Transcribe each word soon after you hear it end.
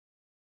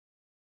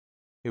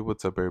Hey,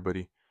 what's up,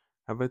 everybody?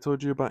 Have I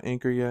told you about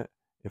Anchor yet?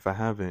 If I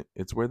haven't,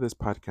 it's where this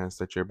podcast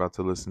that you're about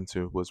to listen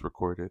to was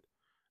recorded.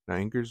 Now,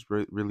 Anchor's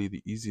really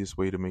the easiest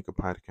way to make a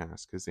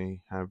podcast because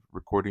they have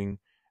recording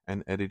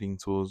and editing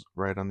tools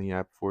right on the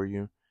app for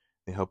you.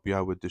 They help you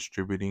out with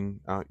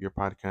distributing out your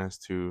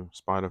podcast to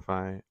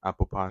Spotify,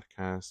 Apple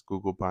Podcasts,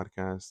 Google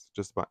Podcasts,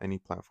 just about any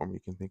platform you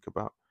can think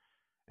about.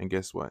 And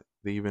guess what?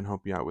 They even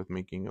help you out with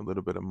making a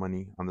little bit of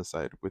money on the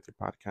side with your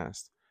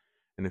podcast.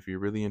 And if you're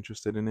really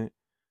interested in it,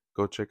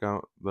 go check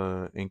out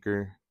the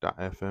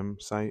anchor.fm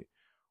site,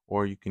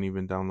 or you can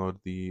even download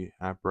the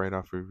app right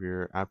off of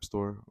your App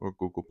Store or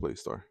Google Play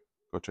Store.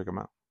 Go check them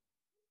out.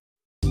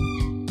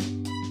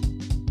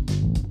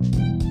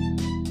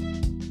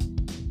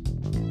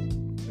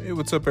 Hey,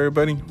 what's up,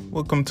 everybody?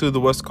 Welcome to the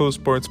West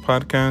Coast Sports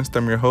Podcast.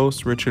 I'm your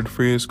host, Richard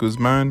Frias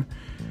Guzman.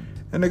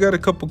 And I got a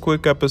couple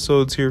quick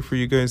episodes here for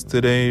you guys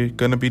today.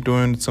 Gonna be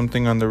doing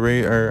something on the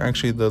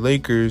the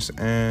Lakers,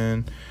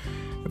 and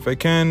if I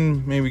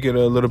can, maybe get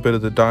a little bit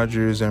of the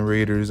Dodgers and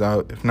Raiders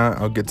out. If not,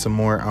 I'll get some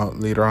more out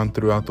later on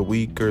throughout the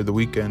week or the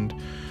weekend.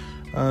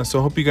 So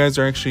I hope you guys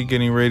are actually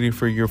getting ready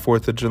for your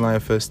 4th of July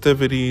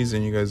festivities,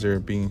 and you guys are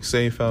being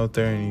safe out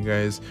there, and you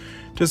guys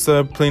just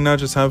plain out,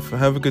 just have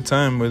a good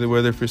time,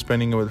 whether if you're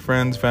spending it with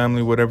friends,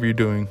 family, whatever you're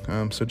doing.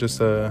 So just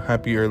a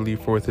happy early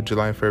 4th of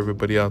July for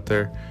everybody out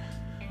there.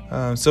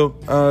 So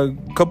a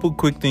couple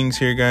quick things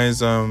here, guys.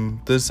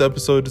 This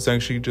episode is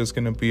actually just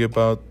going to be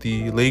about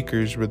the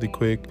Lakers really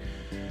quick.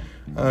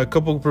 A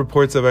couple of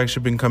reports have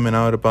actually been coming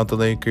out about the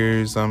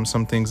Lakers.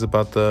 Some things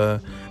about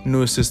the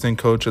new assistant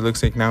coach. It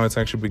looks like now it's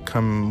actually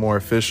become more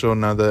official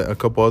now that a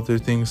couple other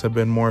things have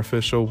been more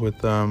official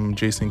with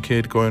Jason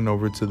Kidd going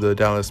over to the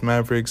Dallas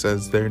Mavericks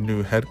as their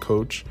new head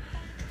coach.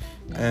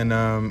 And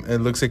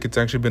it looks like it's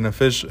actually been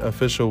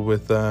official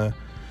with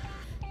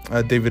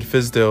David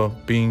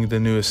Fizdale being the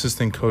new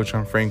assistant coach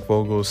on Frank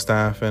Vogel's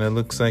staff. And it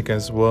looks like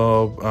as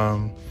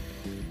well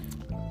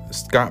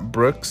Scott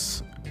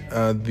Brooks,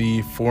 I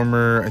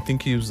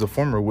think he was the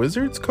former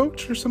Wizards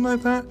coach or something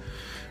like that.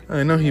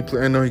 I know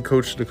he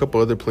coached a couple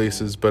other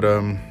places, but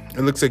it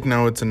looks like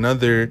now it's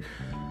another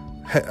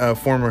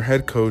former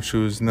head coach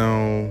who's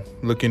now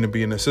looking to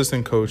be an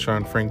assistant coach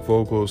on Frank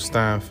Vogel's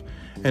staff.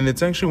 And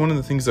it's actually one of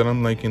the things that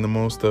I'm liking the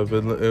most of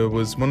it. It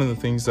was one of the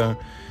things that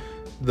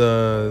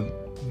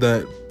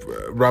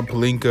Rob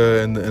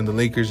Pelinka and the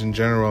Lakers in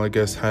general, I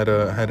guess, had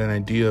an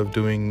idea of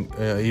doing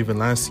even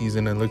last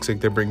season. It looks like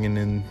they're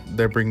bringing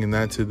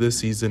that to this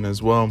season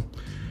as well,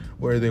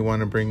 where they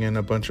want to bring in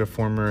a bunch of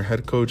former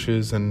head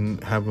coaches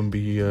and have them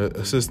be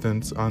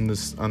assistants on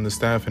the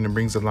staff, and it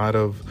brings a lot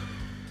of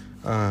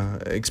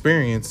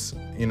experience,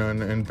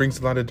 and brings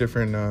a lot of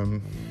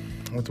different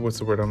what's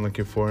the word I'm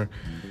looking for?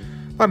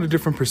 A lot of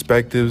different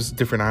perspectives,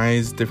 different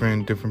eyes,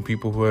 different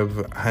people who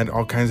have had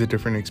all kinds of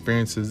different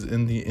experiences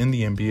in the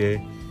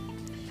NBA.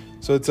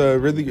 So it's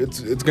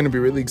it's going to be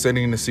really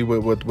exciting to see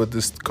what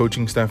this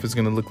coaching staff is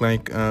going to look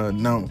like.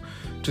 Now,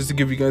 just to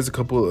give you guys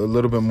a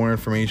little bit more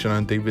information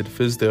on David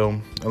Fizdale,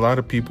 a lot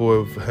of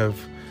people have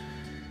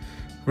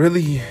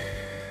really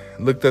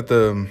looked at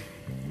the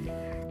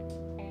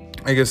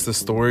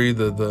story,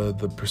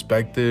 the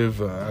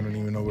perspective. I don't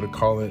even know what to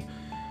call it.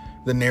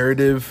 The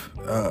narrative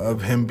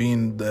of him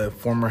being the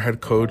former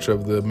head coach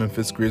of the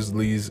Memphis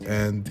Grizzlies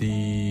and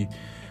the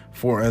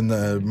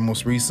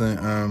most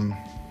recent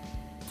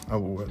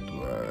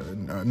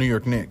New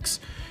York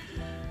Knicks.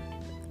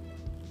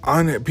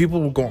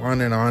 People will go on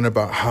and on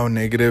about how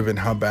negative and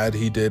how bad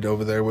he did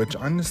over there, which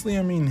honestly,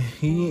 I mean,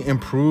 he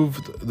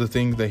improved the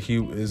thing that he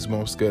is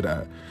most good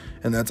at,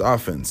 and that's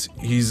offense.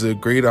 He's a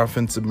great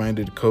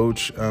offensive-minded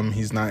coach.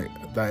 He's not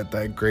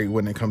that great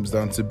when it comes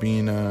down to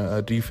being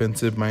a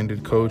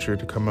defensive-minded coach or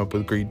to come up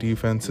with great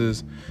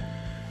defenses.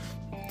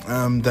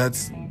 I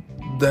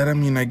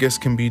mean, I guess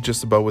can be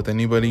just about with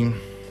anybody.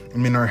 I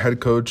mean, our head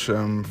coach,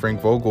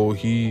 Frank Vogel,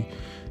 he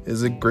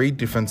is a great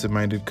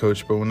defensive-minded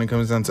coach, but when it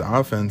comes down to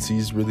offense,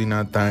 he's really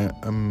not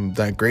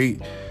that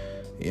great.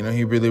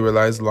 He really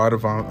relies a lot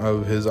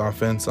of his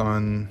offense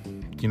on,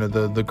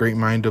 the great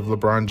mind of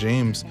LeBron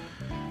James.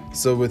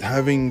 So with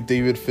having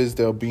David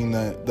Fizdale being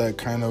that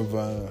kind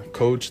of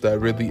coach that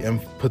really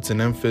puts an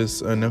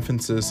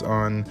emphasis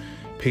on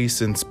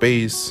pace and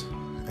space,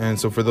 and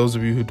so for those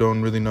of you who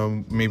don't really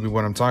know maybe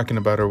what I'm talking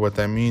about or what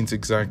that means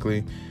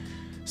exactly,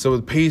 so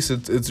with pace,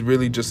 it's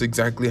really just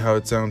exactly how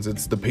it sounds.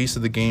 It's the pace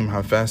of the game,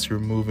 how fast you're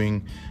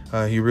moving.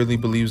 He really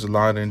believes a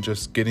lot in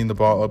just getting the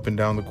ball up and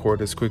down the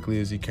court as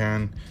quickly as he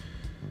can.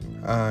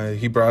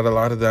 He brought a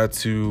lot of that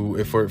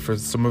to, for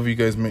some of you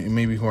guys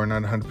maybe who are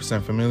not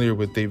 100% familiar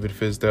with David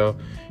Fizdale,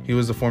 he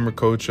was the former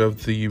coach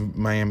of the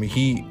Miami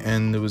Heat,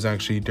 and it was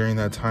actually during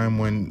that time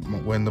when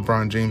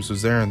LeBron James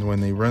was there and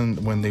when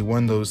they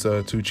won those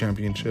 2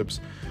 championships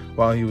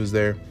while he was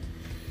there.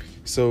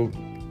 So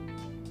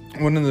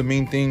one of the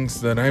main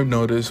things that I've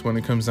noticed when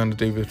it comes down to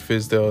David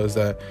Fizdale is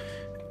that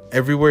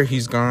everywhere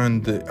he's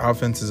gone, the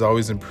offense has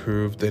always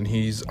improved, and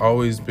he's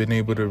always been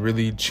able to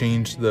really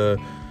change the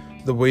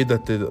way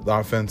that the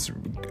offense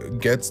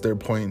gets their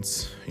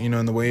points, in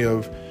the way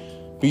of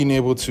being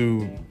able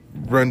to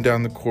run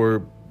down the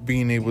court,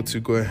 being able to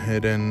go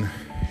ahead and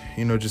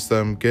just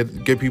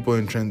get people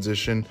in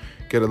transition,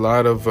 get a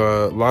lot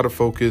of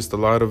focus, a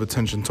lot of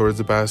attention towards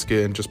the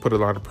basket, and just put a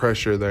lot of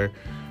pressure there.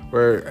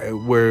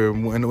 Where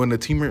when a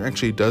team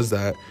actually does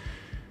that,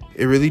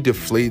 it really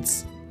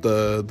deflates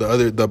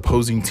the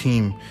opposing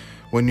team.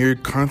 When you're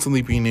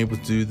constantly being able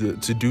to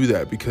do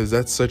that, because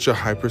that's such a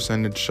high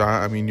percentage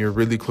shot. I mean, you're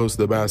really close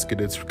to the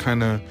basket. It's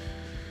kind of,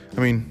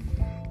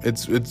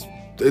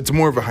 it's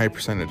more of a high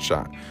percentage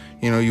shot.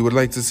 You would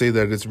like to say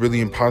that it's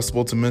really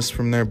impossible to miss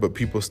from there, but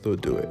people still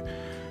do it.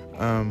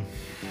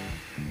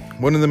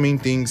 One of the main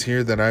things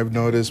here that I've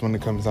noticed when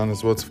it comes down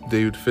as well to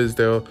David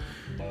Fizdale,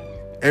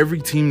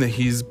 every team that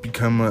he's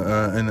become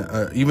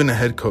even a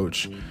head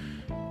coach,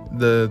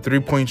 the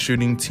 3-point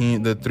shooting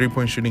team, the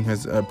 3-point shooting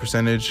has a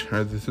percentage,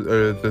 or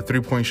the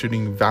 3-point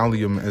shooting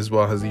volume as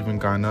well has even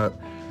gone up.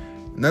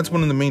 And that's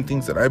one of the main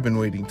things that I've been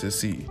waiting to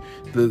see.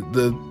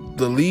 The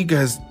league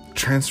has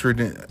transferred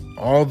it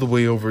all the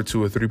way over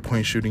to a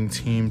 3-point shooting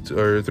team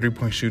or a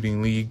 3-point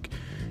shooting league.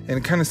 And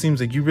it kind of seems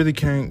like you really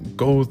can't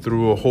go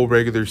through a whole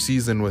regular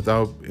season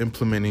without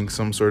implementing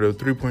some sort of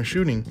 3-point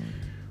shooting.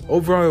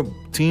 Overall,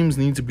 teams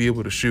need to be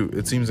able to shoot.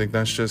 It seems like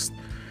that's just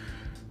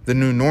the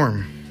new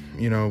norm.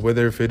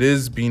 Whether if it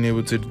is being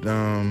able to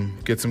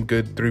get some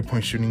good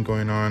 3-point shooting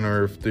going on,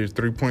 or if the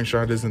 3-point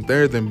shot isn't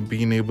there, then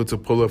being able to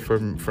pull up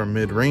from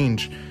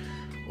mid-range.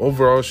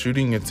 Overall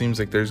shooting, it seems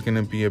like there's going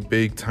to be a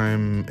big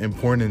time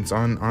importance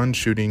on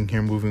shooting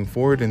here moving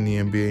forward in the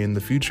NBA, in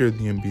the future of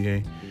the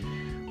NBA,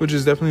 which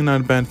is definitely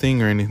not a bad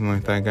thing or anything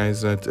like that,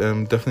 guys.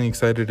 I'm definitely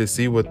excited to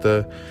see what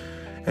the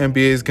NBA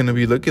is going to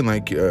be looking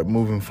like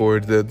moving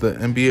forward. The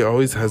NBA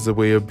always has a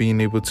way of being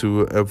able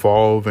to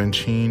evolve and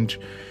change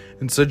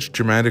in such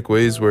dramatic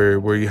ways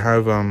where you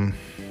have an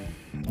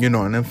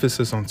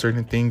emphasis on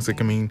certain things.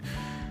 Like,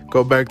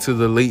 go back to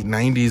the late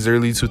 90s,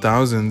 early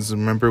 2000s.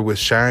 Remember with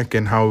Shaq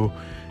and how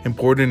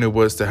important it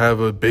was to have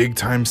a big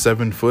time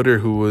 7-footer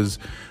who was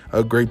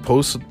a great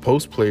post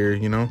player.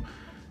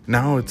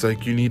 Now it's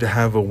like you need to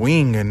have a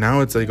wing, and now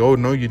it's like, oh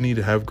no, you need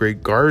to have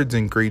great guards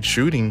and great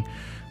shooting.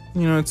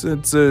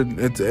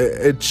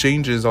 It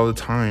changes all the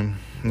time.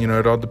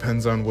 It all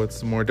depends on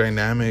what's more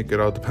dynamic.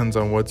 It all depends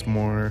on what's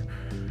more,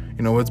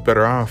 what's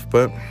better off.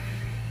 But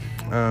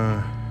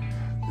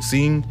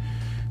seeing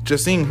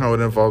how it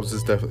evolves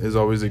is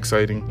always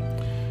exciting.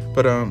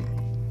 But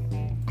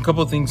a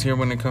couple of things here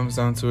when it comes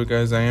down to it,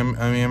 guys. I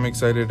am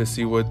excited to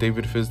see what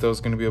David Fizdale is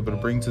going to be able to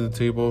bring to the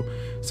table.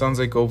 Sounds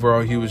like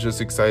overall he was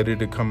just excited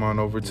to come on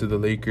over to the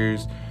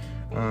Lakers.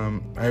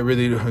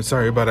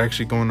 Sorry about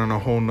actually going on a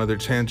whole nother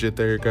tangent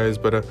there, guys,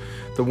 but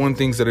the one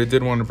things that I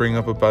did want to bring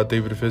up about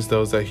David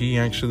Fizdale is that he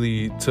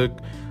actually took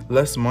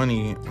less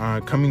money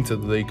coming to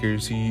the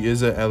Lakers. He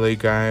is a LA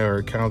guy or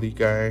a Cali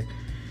guy.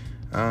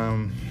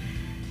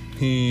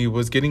 He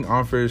was getting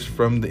offers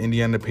from the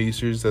Indiana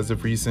Pacers as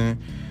of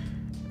recent,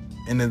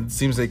 and it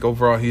seems like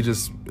overall he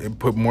just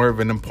put more of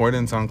an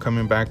importance on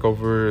coming back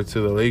over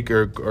to the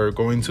Lakers or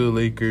going to the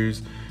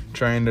Lakers,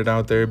 trying it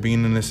out there,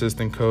 being an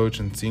assistant coach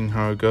and seeing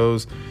how it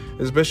goes,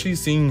 especially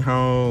seeing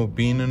how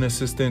being an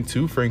assistant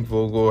to Frank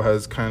Vogel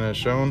has kind of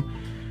shown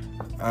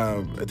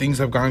things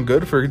have gone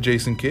good for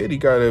Jason Kidd. He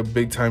got a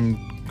big time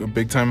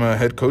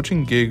head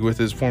coaching gig with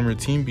his former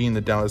team being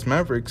the Dallas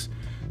Mavericks.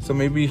 So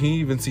maybe he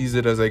even sees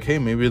it as like, hey,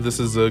 maybe this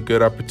is a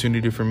good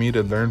opportunity for me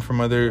to learn from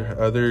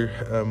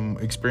other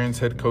experienced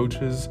head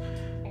coaches,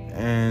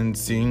 and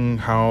seeing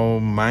how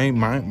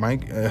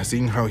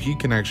seeing how he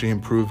can actually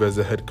improve as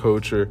a head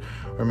coach, or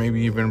maybe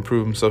even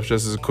improve himself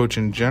just as a coach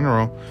in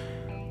general.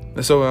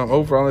 So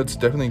overall, it's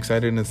definitely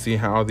exciting to see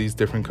how these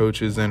different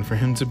coaches, and for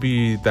him to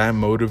be that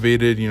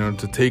motivated,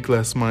 to take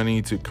less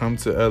money, to come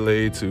to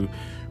LA, to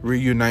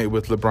reunite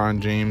with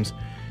LeBron James.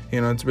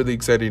 It's really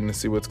exciting to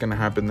see what's going to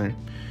happen there.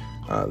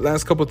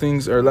 Last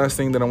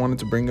thing that I wanted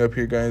to bring up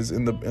here, guys,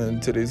 in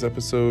today's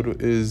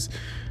episode is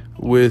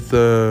with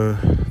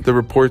the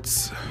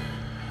reports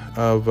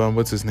of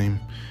what's his name?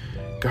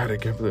 God, I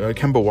can't believe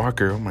Kemba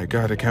Walker. Oh my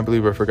God, I can't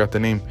believe I forgot the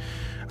name.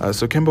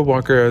 So Kemba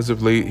Walker, as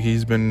of late,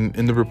 he's been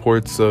in the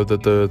reports that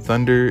the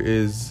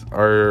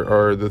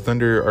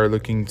Thunder are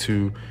looking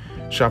to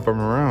shop him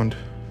around.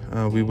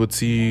 We would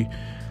see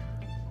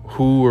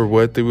who or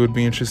what they would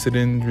be interested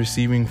in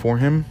receiving for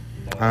him.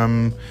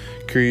 I'm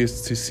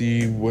curious to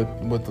see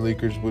what the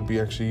Lakers would be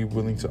actually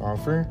willing to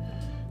offer.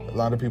 A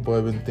lot of people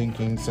have been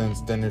thinking,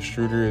 since Dennis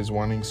Schroeder is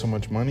wanting so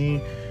much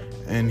money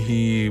and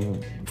he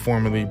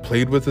formerly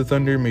played with the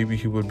Thunder, maybe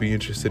he would be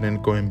interested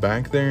in going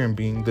back there and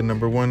being the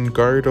number one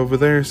guard over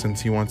there,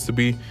 since he wants to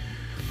be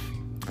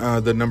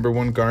the number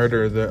one guard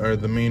or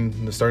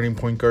the starting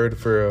point guard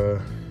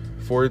for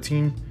a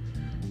team.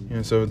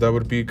 So that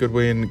would be a good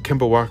way. And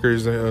Kemba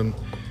Walker's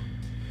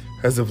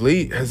as of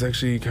late has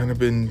actually kind of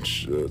been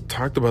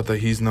talked about that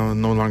he's no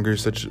longer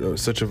such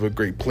of a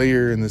great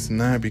player and this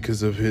and that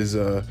because of his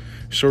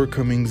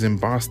shortcomings in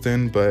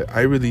Boston. But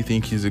I really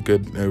think he's a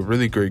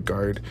really great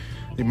guard.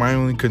 My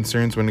only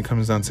concerns when it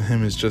comes down to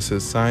him is just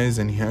his size,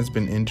 and he has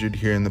been injured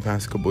here in the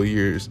past couple of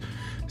years.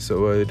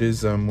 So it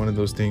is one of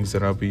those things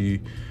that I'll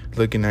be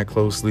looking at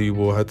closely.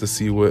 We'll have to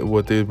see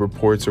what the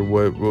reports or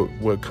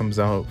what comes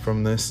out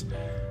from this.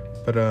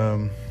 But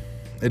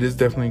it is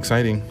definitely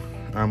exciting.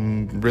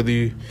 I'm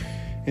really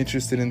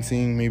interested in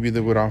seeing maybe they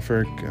would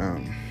offer,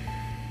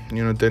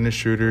 Dennis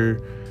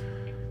Schroeder.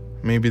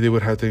 Maybe they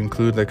would have to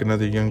include like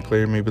another young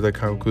player, maybe like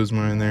Kyle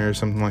Kuzma in there or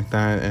something like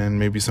that, and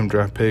maybe some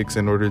draft picks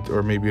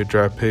or maybe a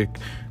draft pick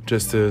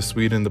just to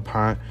sweeten the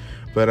pot.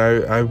 But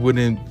I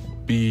wouldn't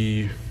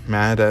be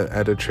mad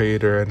at a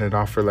trade or at an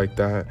offer like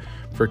that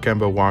for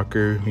Kemba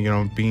Walker.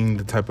 Being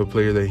the type of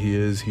player that he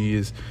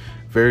is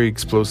very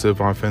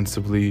explosive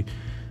offensively.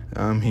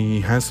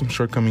 He has some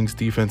shortcomings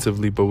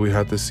defensively, but we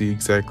have to see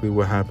exactly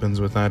what happens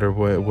with that, or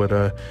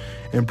what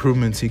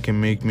improvements he can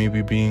make,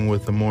 maybe being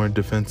with a more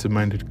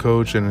defensive-minded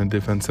coach and a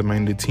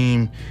defensive-minded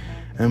team,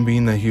 and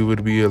being that he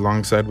would be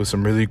alongside with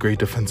some really great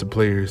defensive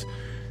players.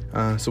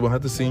 So we'll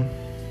have to see.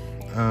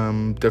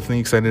 Definitely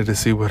excited to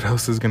see what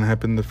else is going to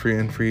happen in the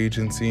free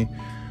agency.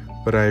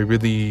 But I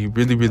really,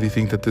 really, really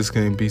think that this is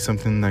going to be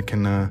something that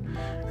can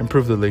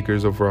improve the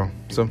Lakers overall.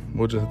 So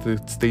we'll just have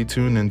to stay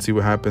tuned and see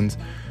what happens.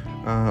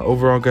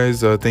 Overall,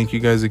 guys, thank you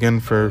guys again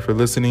for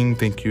listening.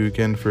 Thank you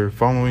again for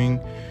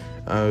following.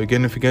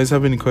 Again, if you guys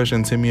have any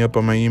questions, hit me up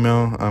on my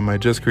email. I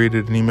just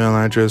created an email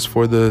address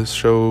for the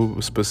show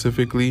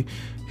specifically.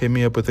 Hit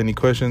me up with any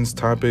questions,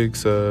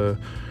 topics,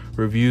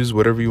 reviews,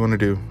 whatever you want to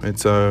do.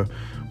 It's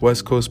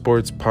West Coast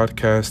Sports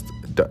Podcast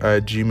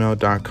at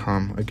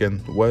gmail.com.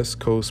 Again, West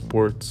Coast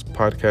Sports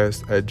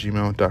Podcast at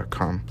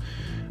gmail.com.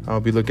 I'll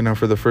be looking out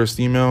for the first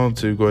email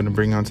to go ahead and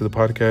bring onto the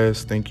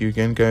podcast. Thank you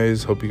again,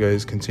 guys. Hope you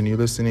guys continue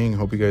listening.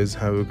 Hope you guys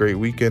have a great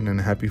weekend and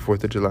a happy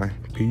 4th of July.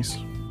 Peace.